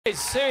It's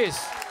serious.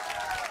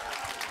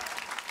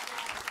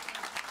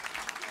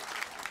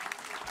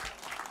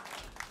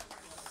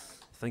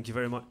 Thank you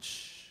very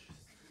much.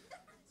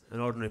 An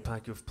ordinary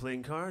pack of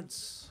playing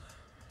cards.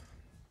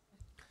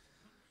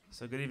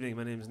 So good evening,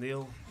 my name's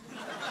Neil.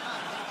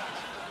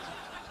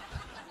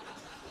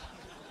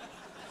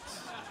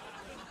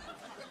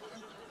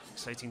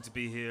 Exciting to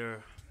be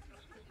here.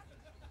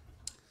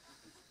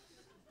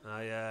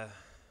 I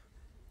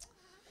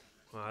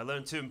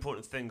learned two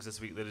important things this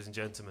week, ladies and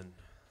gentlemen.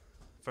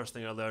 First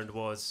thing I learned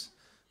was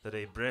that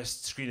a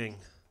breast screening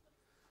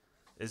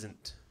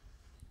isn't.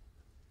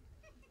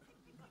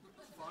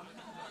 I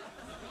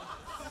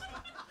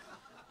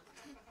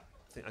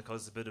think I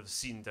caused a bit of a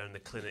scene down the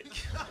clinic.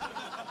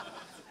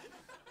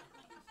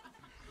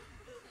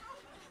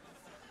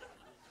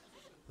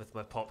 With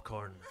my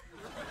popcorn.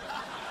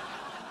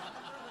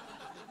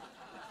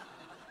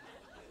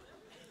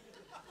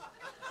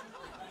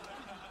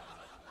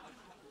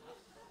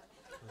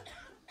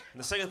 And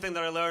the second thing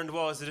that I learned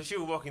was that if you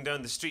were walking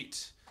down the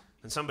street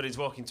and somebody's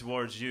walking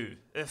towards you,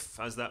 if,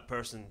 as that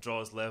person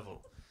draws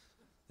level,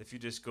 if you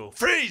just go,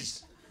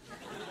 freeze!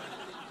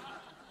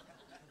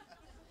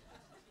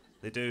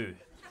 They do.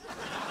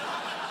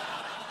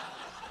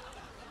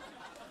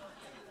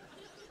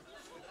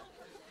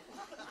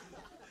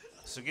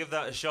 So give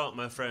that a shot,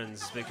 my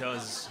friends,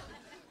 because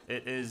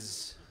it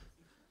is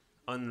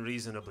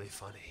unreasonably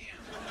funny.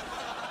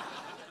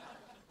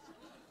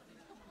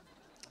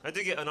 I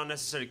did get an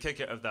unnecessary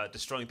kick out of that,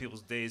 destroying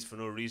people's days for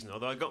no reason.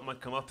 Although I got my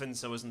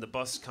comeuppance, I was in the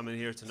bus coming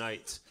here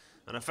tonight,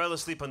 and I fell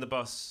asleep on the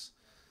bus,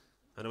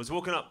 and I was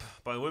woken up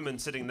by a woman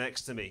sitting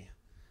next to me,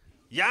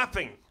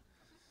 yapping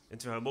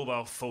into her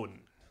mobile phone.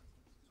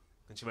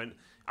 And she went,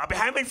 "I'll be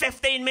home in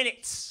 15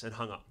 minutes," and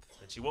hung up.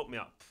 And she woke me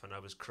up, and I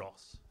was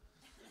cross,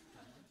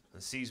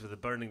 and seized with a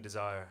burning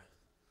desire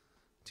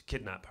to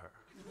kidnap her.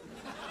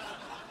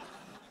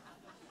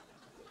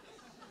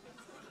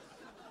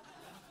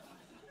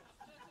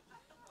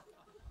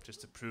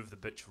 Just to prove the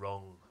bitch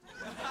wrong.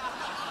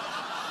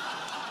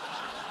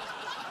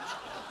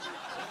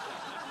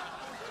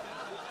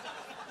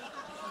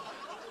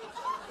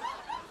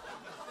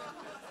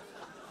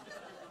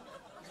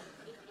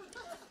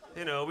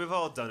 You know, we've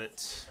all done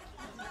it.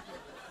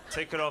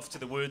 Take her off to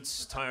the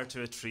woods, tie her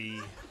to a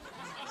tree,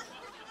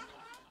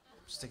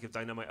 stick a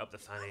dynamite up the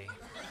fanny,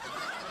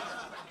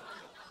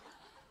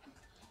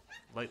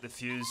 light the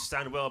fuse,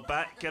 stand well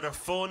back, get her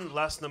phone,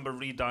 last number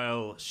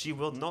redial, she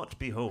will not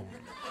be home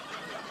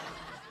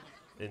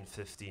in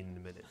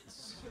 15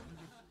 minutes.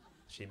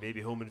 She may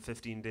be home in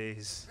 15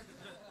 days,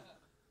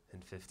 in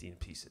 15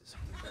 pieces.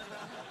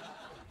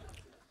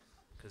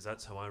 Because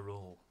that's how I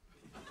roll.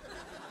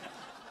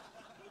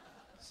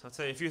 So I'll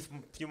tell you a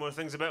few more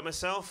things about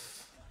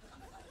myself.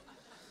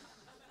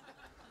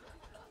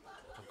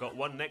 I've got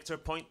one nectar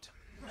point.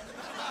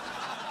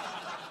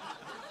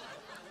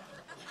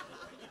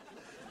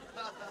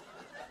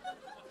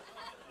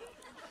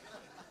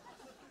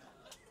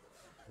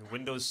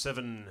 Windows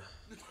 7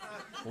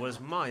 was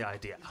my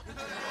idea.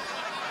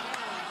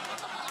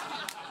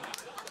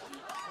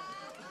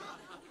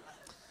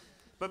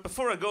 But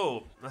before I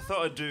go, I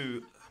thought I'd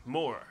do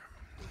more.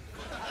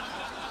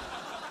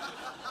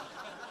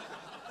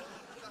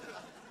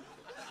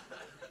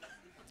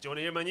 Do you want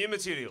to hear my new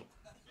material?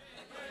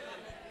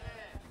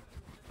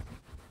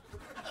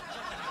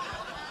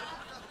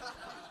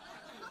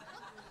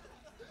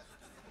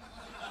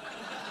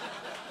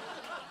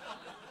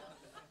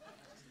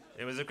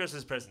 It was a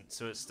Christmas present,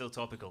 so it's still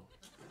topical.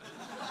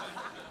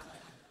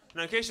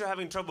 Now, in case you're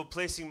having trouble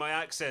placing my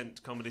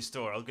accent, Comedy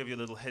Store, I'll give you a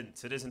little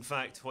hint. It is, in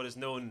fact, what is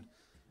known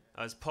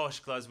as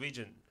posh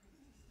Glaswegian.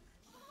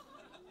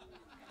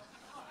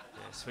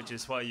 Yes, which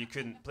is why you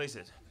couldn't place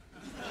it.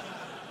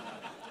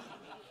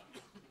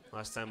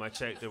 Last time I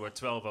checked, there were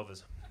 12 of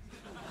us.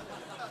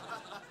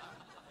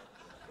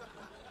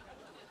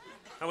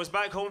 I was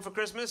back home for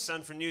Christmas,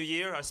 and for New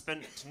Year, I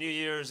spent New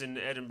Year's in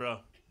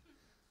Edinburgh.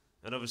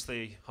 And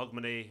obviously,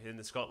 Hogmanay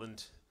in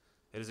Scotland.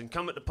 It is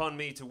incumbent upon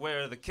me to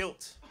wear the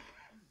kilt.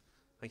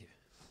 Thank you.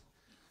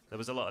 There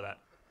was a lot of that.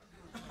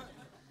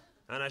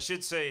 And I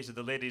should say to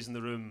the ladies in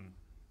the room,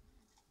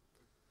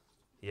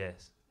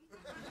 yes.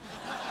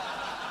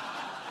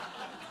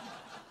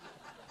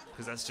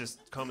 Because that's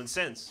just common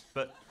sense.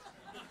 But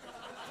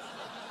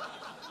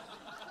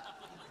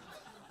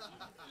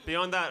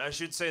beyond that, I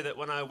should say that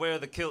when I wear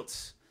the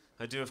kilt,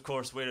 I do, of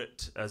course, wear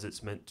it as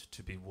it's meant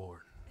to be worn.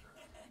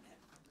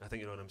 I think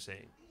you know what I'm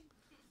saying.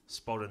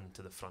 Sporran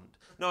to the front.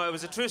 No, I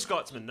was a true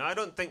Scotsman. Now, I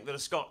don't think that a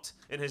Scot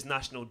in his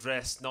national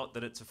dress, not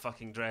that it's a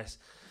fucking dress,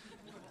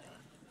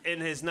 in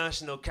his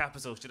national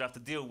capital should have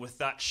to deal with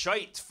that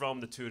shite from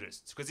the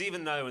tourists. Because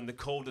even now, in the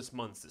coldest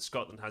months that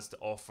Scotland has to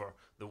offer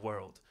the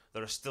world,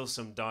 there are still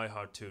some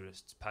die-hard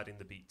tourists padding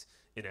the beat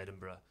in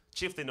Edinburgh.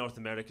 Chiefly North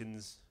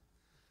Americans,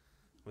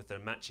 with their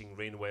matching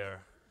rainwear.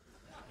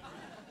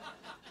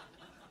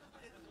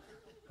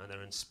 And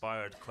their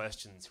inspired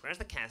questions. Where's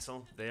the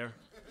castle? There.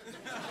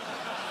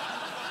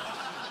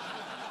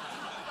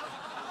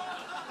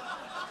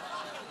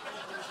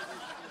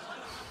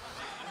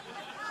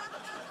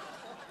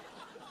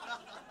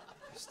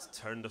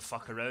 Turn the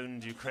fuck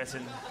around, you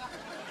cretin.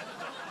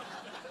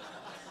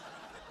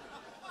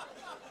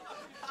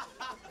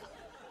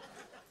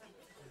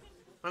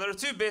 And there are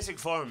two basic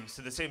forms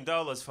to the same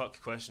dull as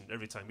fuck question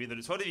every time. Either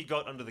it's what have you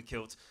got under the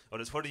kilt, or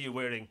it's what are you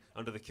wearing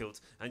under the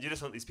kilt. And you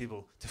just want these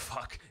people to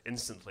fuck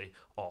instantly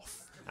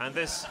off. And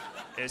this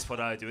is what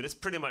I do. And it's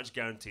pretty much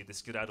guaranteed, this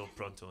skedaddle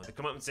pronto. They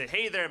come up and say,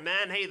 hey there,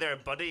 man, hey there,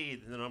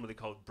 buddy. They're normally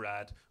called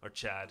Brad or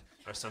Chad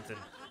or something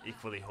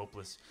equally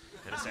hopeless.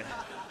 And I say,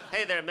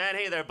 hey there, man,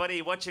 hey there,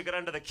 buddy, what you got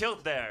under the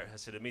kilt there? I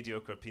said, a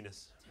mediocre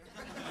penis.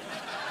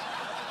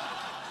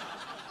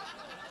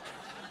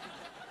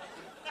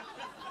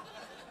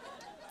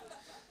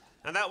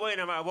 And that way,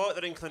 no matter what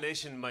their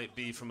inclination might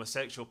be from a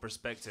sexual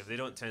perspective, they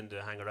don't tend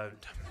to hang around.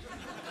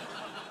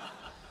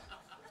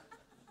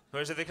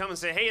 Whereas if they come and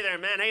say, hey there,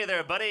 man, hey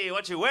there, buddy,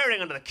 what you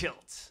wearing under the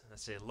kilt? I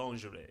say,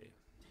 lingerie.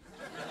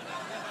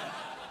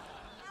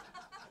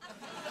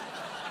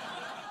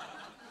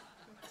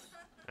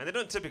 And they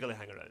don't typically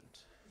hang around.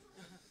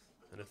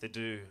 And if they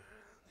do,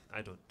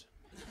 I don't.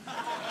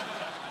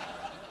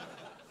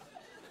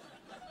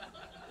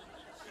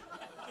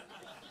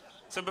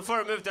 So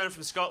before I moved down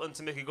from Scotland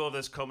to make a go of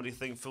this comedy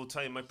thing full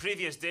time, my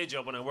previous day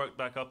job when I worked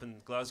back up in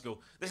Glasgow,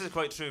 this is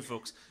quite true,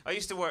 folks. I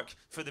used to work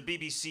for the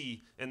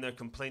BBC in their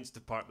complaints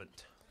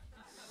department.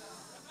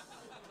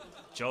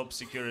 Job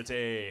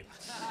security.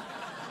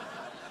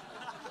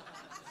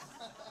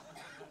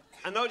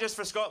 And not just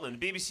for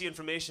Scotland, BBC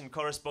Information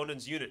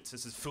Correspondence Unit,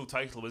 this is full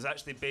title, was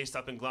actually based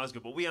up in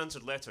Glasgow, but we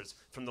answered letters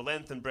from the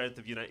length and breadth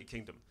of United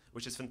Kingdom,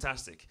 which is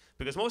fantastic,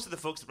 because most of the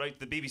folks that write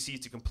to the BBC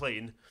to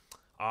complain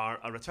are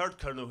a retired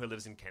colonel who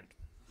lives in Kent.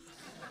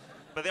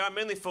 But they are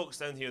mainly folks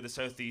down here, the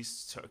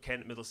southeast, sort of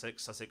Kent,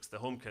 Middlesex, Sussex, the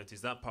home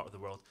counties, that part of the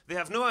world. They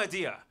have no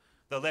idea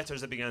the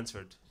letters are being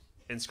answered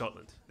in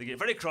Scotland. They get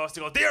very cross,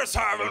 they go, dear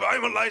sir,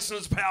 I'm a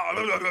licensed pal.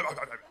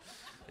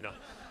 You know,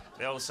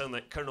 they all sound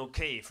like Colonel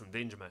K from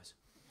Danger Mouse.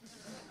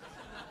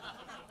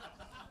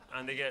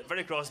 And they get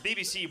very cross.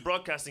 BBC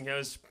Broadcasting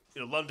House,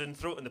 you know, London,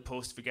 throw it in the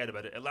post, forget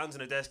about it. It lands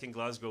on a desk in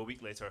Glasgow a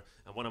week later,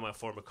 and one of my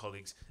former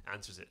colleagues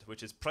answers it,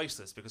 which is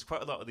priceless, because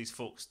quite a lot of these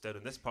folks down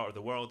in this part of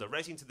the world are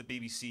writing to the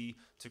BBC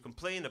to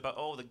complain about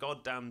all the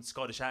goddamn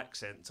Scottish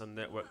accents on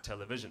network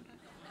television.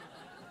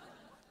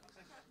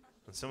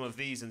 And some of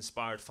these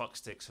inspired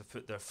fucksticks have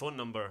put their phone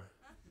number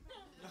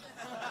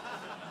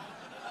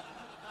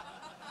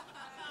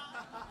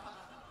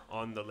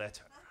on the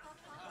letter.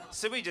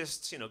 So we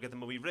just, you know, give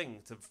them a wee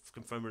ring to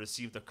confirm we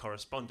received their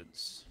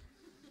correspondence.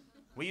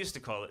 We used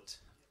to call it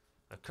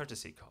a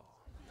courtesy call.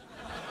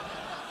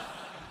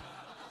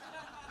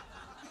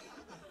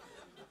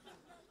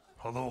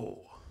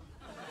 Hello.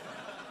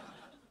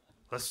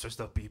 That's just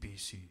the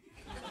BBC.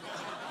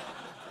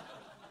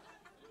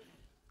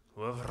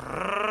 We've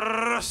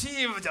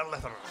received your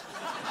letter.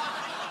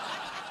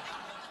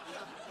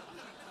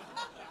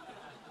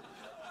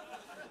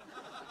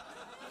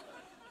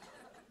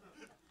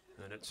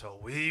 And it's a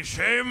wee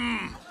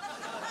shame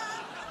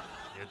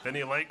you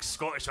didn't like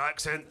Scottish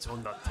accents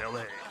on the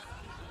telly.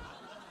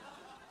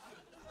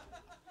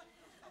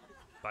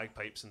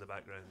 Bagpipes in the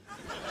background.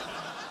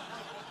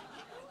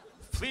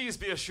 Please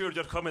be assured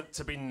your comments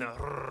have been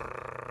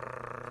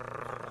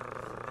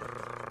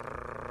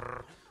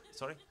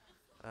sorry?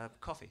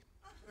 Coffee.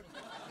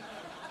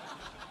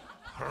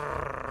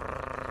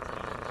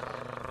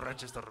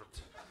 Registered.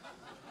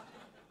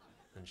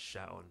 And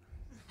shat on.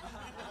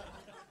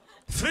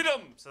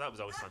 Freedom! So that was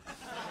always fun.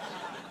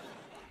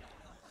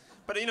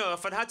 But, you know,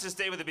 if I'd had to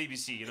stay with the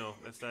BBC, you know,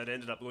 if I'd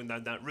ended up going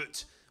down that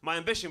route, my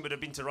ambition would have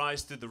been to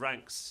rise through the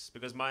ranks,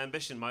 because my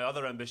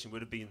other ambition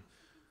would have been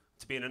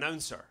to be an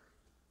announcer.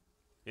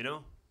 You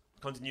know?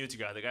 Continuity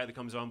guy, the guy that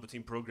comes on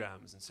between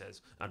programmes and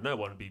says, and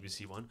now on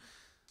BBC One,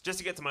 just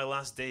to get to my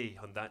last day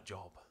on that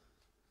job.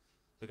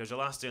 Because your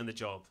last day on the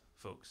job,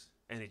 folks,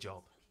 any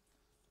job,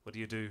 what do?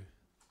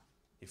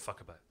 You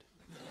fuck about.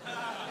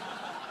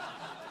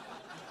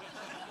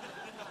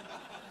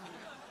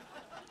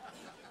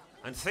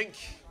 And think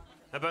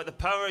about the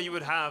power you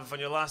would have on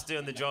your last day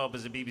on the job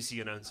as a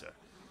BBC announcer.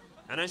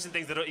 Announcing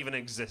things that don't even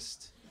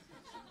exist.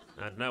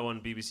 And now on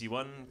BBC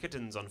One,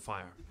 kittens on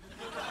fire.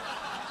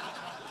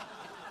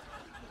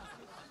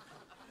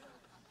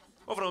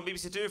 Over on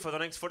BBC Two for the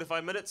next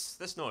 45 minutes,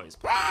 this noise.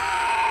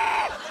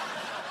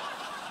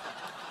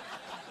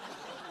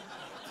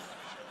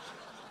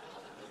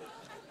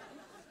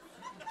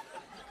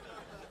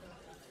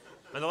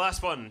 And the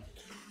last one,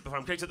 before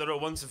I'm kicked out the row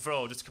once and for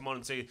all, just to come on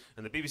and say,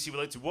 and the BBC would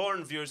like to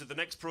warn viewers that the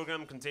next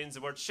programme contains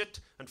the word shit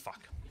and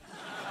fuck.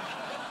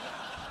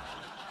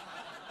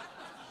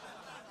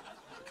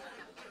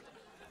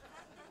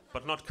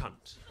 But not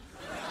cunt.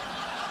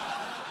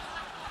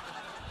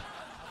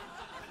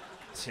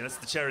 See, that's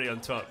the cherry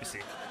on top, you see.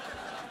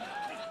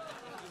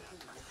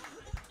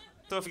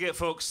 Don't forget,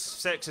 folks,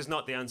 sex is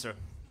not the answer.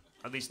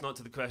 At least not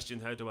to the question,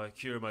 how do I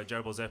cure my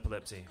gerbil's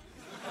epilepsy?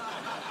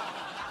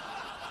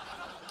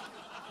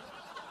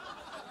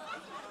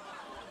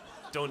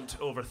 Don't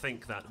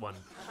overthink that one.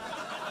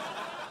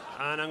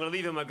 And I'm going to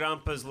leave you my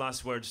grandpa's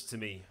last words to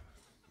me.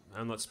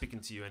 I'm not speaking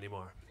to you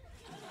anymore.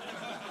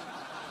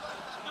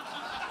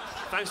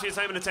 Thanks for your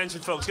time and attention,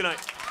 folks. Good night.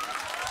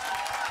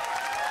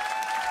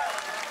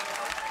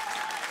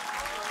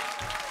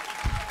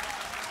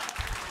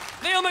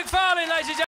 Neil McFarlane, ladies and gentlemen.